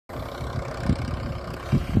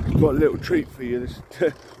got a little treat for you.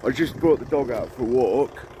 I just brought the dog out for a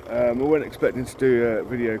walk. I wasn't expecting to do a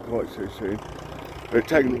video quite so soon. But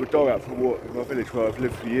taking the dog out for a walk in my village where I've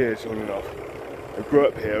lived for years on and off. I grew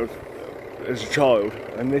up here as a child,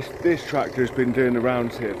 and this tractor has been doing the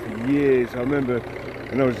rounds here for years. I remember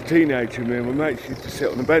when I was a teenager, me and my mates used to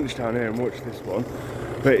sit on the bench down here and watch this one.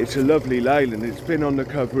 But it's a lovely Leyland. It's been on the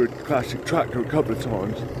cover of Classic Tractor a couple of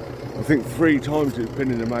times. I think 3 times it's been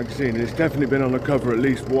in the magazine. It's definitely been on the cover at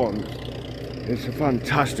least once. It's a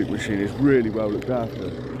fantastic machine. It's really well looked after.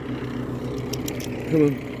 Come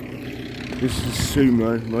on. This is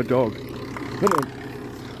Sumo, my dog. Come on.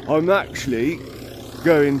 I'm actually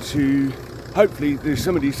going to, hopefully, there's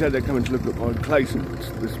somebody said they're coming to look at my placements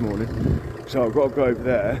this morning. So I've got to go over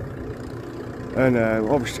there. And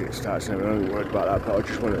obviously it starts now, I'm not worried about that, but I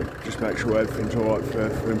just want to make sure everything's alright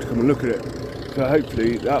for him to come and look at it. So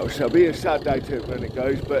hopefully that'll be a sad day too when it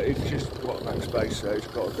goes, but it's just got that space, so it's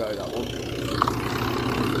got to go, that one.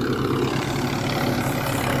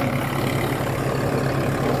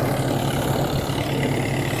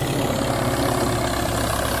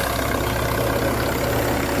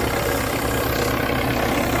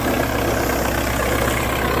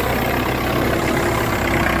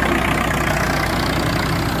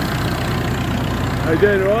 How you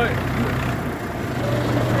doing, alright?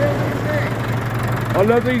 I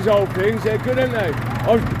love these old things, they're good, aren't they?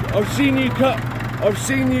 I've seen you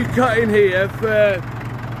cut in here for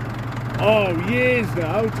years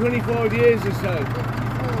now, 25 years or so.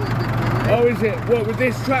 Oh, is it? What, with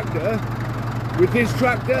this tractor? With this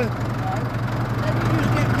tractor?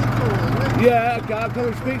 Yeah, okay, I'll come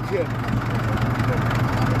and speak to you.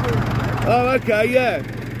 Oh, okay, yeah.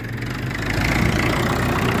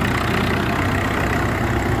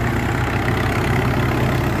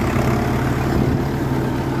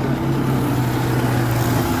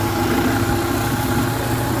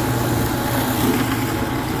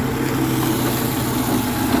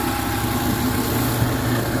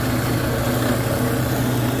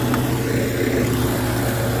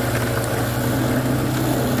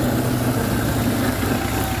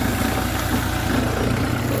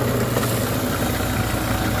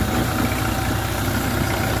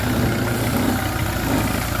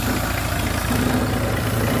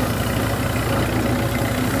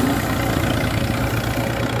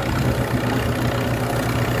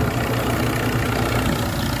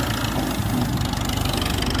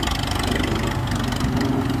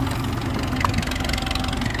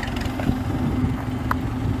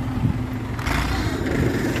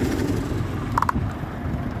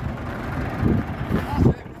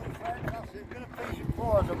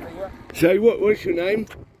 So what's your name?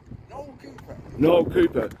 Noel Cooper. Noel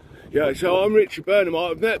Cooper. Yeah, so I'm Richard Burnham.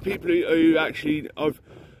 I've met people who actually,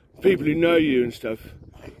 people who know you and stuff.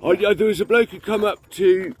 There was a bloke who come up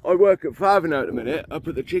to, I work at Farthing at the minute, up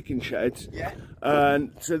at the chicken sheds. Yeah.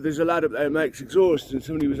 And so there's a lad up there who makes exhaust, and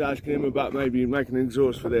somebody was asking him about maybe making an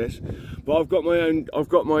exhaust for this. But I've got my own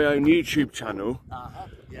YouTube channel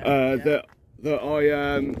that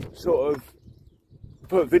I sort of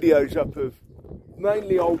put videos up of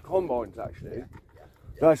mainly old combines actually.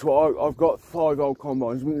 That's what I've got 5 old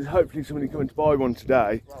combines. I mean, there's hopefully somebody coming to buy one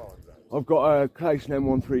today. I've got a Clayton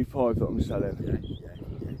M135 that I'm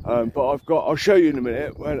selling. But I'll show you in a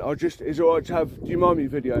minute. When it's alright to have. Do you mind me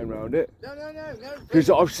videoing around it? No.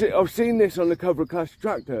 Because I've seen this on the cover of Classic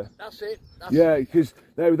Tractor. That's it. Yeah, because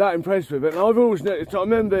they were that impressed with it, and I've always noticed. I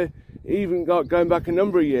remember even going back a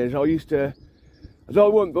number of years. I used to, as I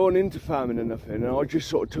wasn't born into farming or nothing, and I just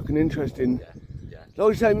sort of took an interest in. I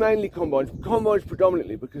would say mainly combines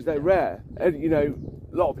predominantly because they're rare. And, you know,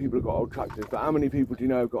 a lot of people have got old tractors, but how many people do you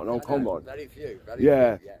know have got an old combine? Very few.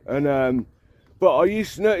 Yeah. And but I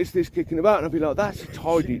used to notice this kicking about, and I'd be like, "That's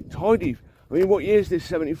tidy." I mean, what year is this?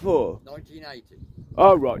 74. 1980.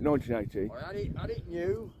 Oh right, 1980. I had it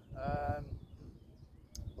new.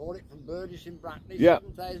 Bought it from Burgess in Brackney. Yeah.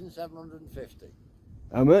 7,750.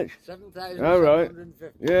 How much? 7,750. All right.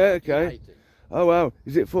 Yeah. Okay. Oh wow,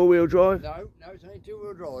 is it 4-wheel drive? No, it's only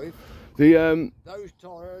 2-wheel drive. Those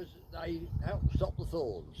tyres, they help stop the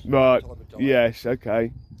thorns. Right. Yes.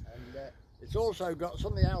 Okay. And it's also got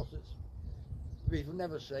something else that people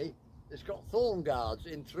never see. It's got thorn guards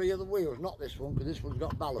in 3 of the wheels, not this one, because this one's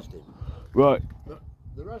got ballast in. Right. But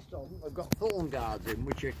the rest of them have got thorn guards in,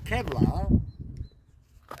 which are Kevlar,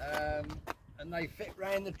 and they fit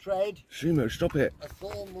round the tread. Sumo, stop it. A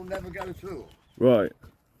thorn will never go through. Right.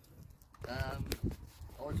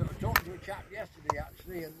 I was talking to a chap yesterday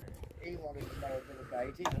actually, and he wanted to know a bit about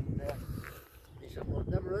it, and he said, "Well, I've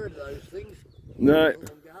never heard of those things." No.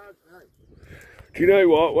 Guards, no. Do you know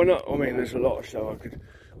what? I mean, there's a lot of stuff I could.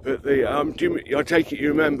 But I take it you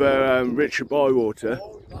remember Richard Bywater?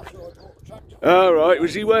 Oh, that's what I bought the tractor. All right,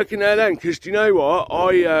 was he working there then? Because do you know what?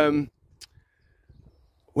 I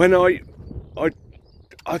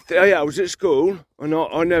was at school, and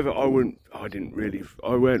I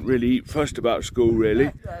weren't really fussed about school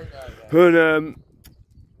really. And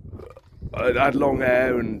I had long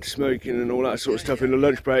hair and smoking and all that sort of stuff in the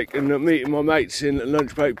lunch break, and meeting my mates in the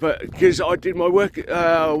lunch break. But because I did my work,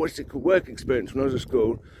 work experience when I was at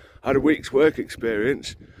school, I had a week's work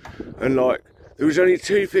experience, and like there was only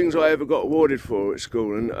 2 things I ever got awarded for at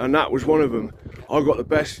school, and that was one of them. I got the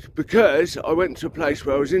best because I went to a place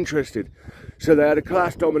where I was interested. So they had a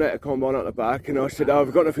class dominator combine at the back, and I said, oh,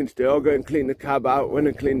 I've got nothing to do, I'll go and clean the cab out. Went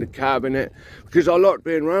and cleaned the cab in it because I liked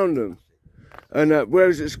being around them. And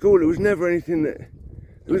whereas at school, there was never anything that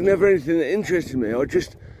interested me.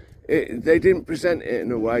 They didn't present it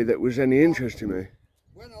in a way that was any interest in me.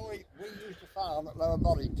 We used to farm at Lower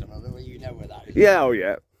Boddington, I don't know you know where that is. Yeah, oh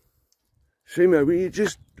yeah. Simo, will you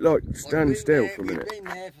just like stand still for a minute? We've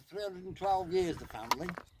been there for 312 years, the family.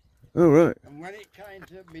 Oh right. And when it came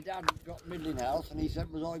to, my dad got middling health, and he said,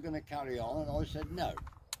 was I going to carry on? And I said no.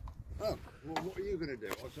 Oh, well, what are you going to do?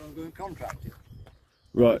 I said, I'm going to contract it.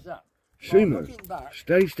 Right. Simo,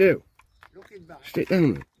 stay still. Looking back, sit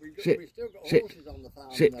down. We Sit. still got Sit. horses on the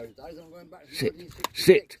farm Sit. in those days. I'm going back to Sit. 1966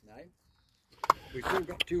 Sit. now. We still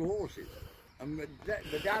got 2 horses. And my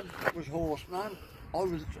dad was horseman. I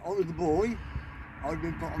was the boy. I'd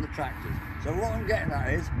been put on the tractors. So what I'm getting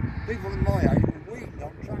at is, people in my age were weeding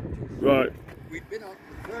on tractors. Right. We'd been on,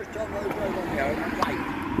 the first time I rode on my own, late.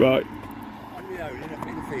 Right. On my own, in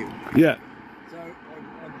a field. Yeah. So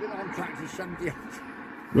I've been on tractors 78.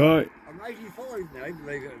 Right. I'm 85 now,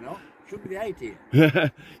 believe it or not. Should be 80. Yeah,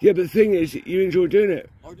 but the thing is, you enjoy doing it.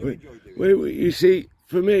 I do enjoy doing it. You see,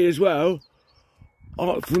 for me as well,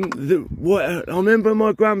 I remember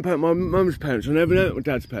my mum's parents. I never met my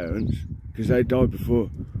dad's parents because they died before.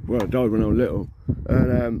 Well, I died when I was little,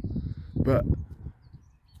 and but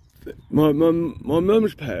my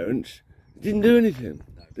mum's parents didn't do anything.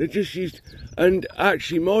 They just used, and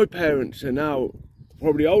actually, my parents are now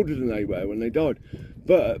probably older than they were when they died.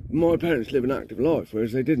 But my parents live an active life,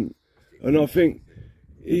 whereas they didn't. And I think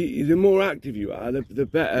the more active you are, the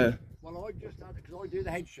better. Well, I just had, because I do the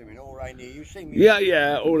hedge trimming all around here. You see me?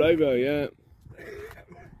 Yeah, all over, yeah.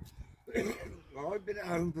 Well, I've been at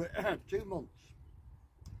home for 2 months,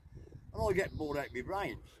 and I get bored out of my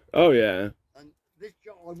brains. Oh yeah. And this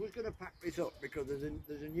job, I was going to pack this up because there's a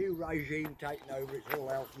new regime taking over. It's all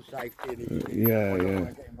health and safety, and it's, Yeah. I don't want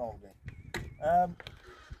to get involved in.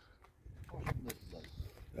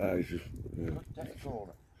 It's just, yeah. Take a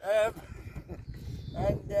corner.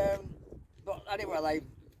 But anyway, they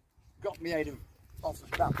got me out of off the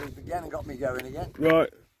strap loop again and got me going again. Right.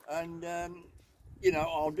 And you know,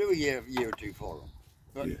 I'll do a year or 2 for them.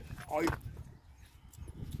 But yeah.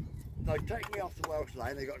 They take me off the Welsh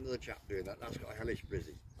lane. They got another chap doing that. That's got a hellish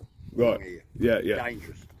busy. Right. Yeah.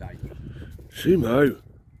 Dangerous. Sumo.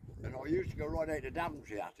 And I used to go right out to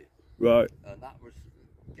Daventry at it. Right. And that was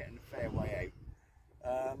getting a fair way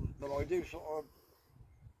out. But I do sort of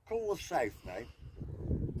call the south now.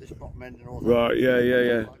 This spot mending all that. Right,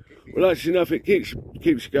 yeah. Well, that's enough. It keeps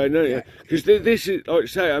you going, don't it? Because this is, like I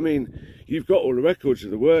say, I mean, you've got all the records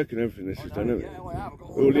of the work and everything this is done, haven't you? Yeah, I have. Got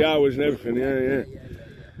all the hours and everything, yeah.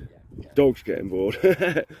 Dog's getting bored.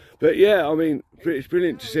 But yeah, I mean, it's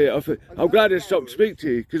brilliant to see it. I'm glad I stopped to speak to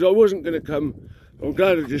you, because I wasn't going to come. I'm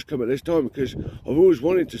glad I just come at this time, because I've always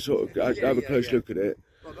wanted to sort of have a close look at it.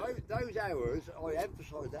 Well, those hours, I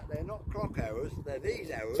emphasise that, they're not clock hours, they're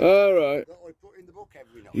these hours that I put in the book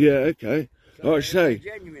every night. Yeah, okay. So like I say,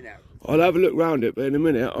 genuine hours. I'll have a look round it, but in a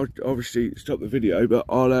minute, I'll obviously stop the video, but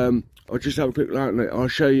I'll just have a quick look at it. I'll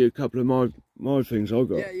show you a couple of my things I've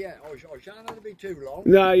got. Yeah, I shan't have to be too long.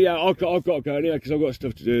 No, yeah, I've got to go anyway, because I've got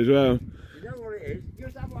stuff to do as well. You know what it is?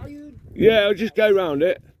 Just have what you... Yeah, I'll just go round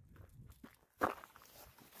it.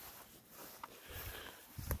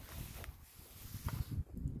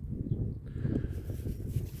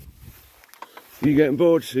 You getting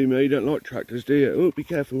bored, Sumo? You don't like tractors, do you? Oh, be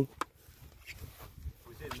careful.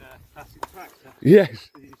 Was in plastic tractor? Yes.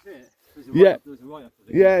 Did you see it? Yeah. There was a write-up of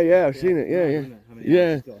it. Yeah, I've seen it.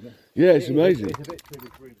 Yeah, it's amazing. It's a bit Trigger's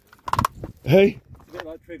breed. Hey? It's a bit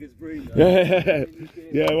like Trigger's breed.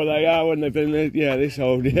 Yeah, well they are when they've been this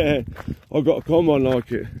old. Yeah, I've got a combine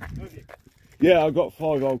like it. Have you? Yeah, I've got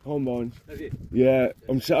 5 old combines. Have you? Yeah,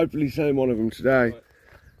 I'm hopefully selling one of them today. Right.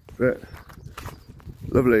 But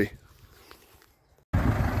lovely.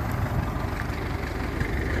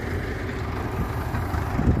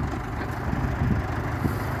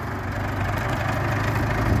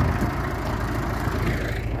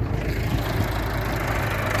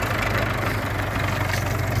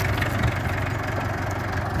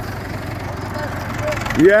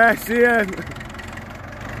 Yeah, see ya.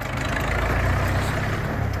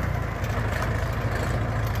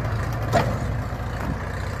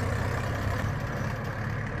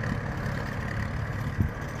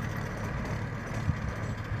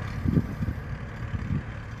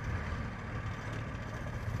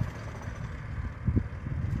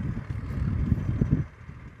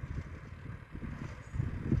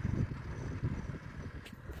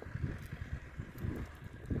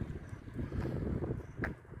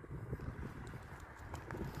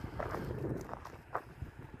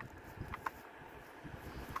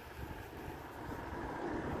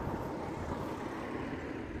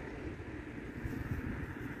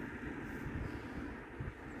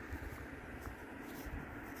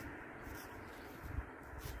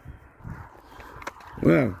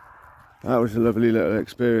 Well, that was a lovely little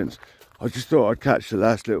experience. I just thought I'd catch the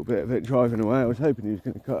last little bit of it driving away. I was hoping he was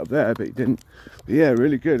going to cut up there, but he didn't. But yeah,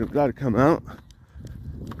 really good. I'm glad to come out.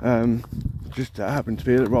 Just happened to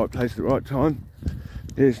be at the right place at the right time.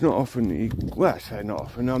 It's not often that you, well, I say not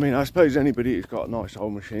often. I mean, I suppose anybody who's got a nice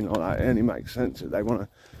old machine like that, it only makes sense that they want to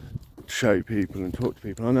show people and talk to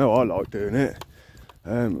people. I know I like doing it.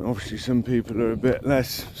 Obviously, some people are a bit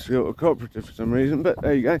less sort of cooperative for some reason, but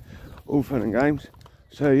there you go. All fun and games.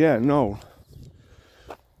 So yeah, Noel.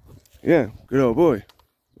 Yeah, good old boy.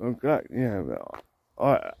 I'm glad. Yeah,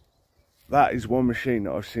 that is one machine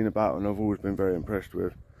that I've seen about and I've always been very impressed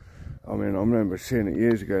with. I mean, I remember seeing it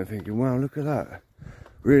years ago and thinking, wow, look at that.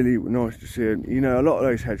 Really nice to see it. You know, a lot of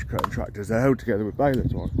those hedge cutting tractors, they're held together with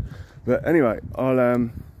balers on. But anyway,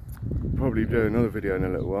 I'll probably do another video in a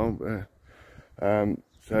little while.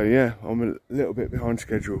 So yeah, I'm a little bit behind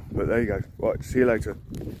schedule, but there you go. Right, see you later.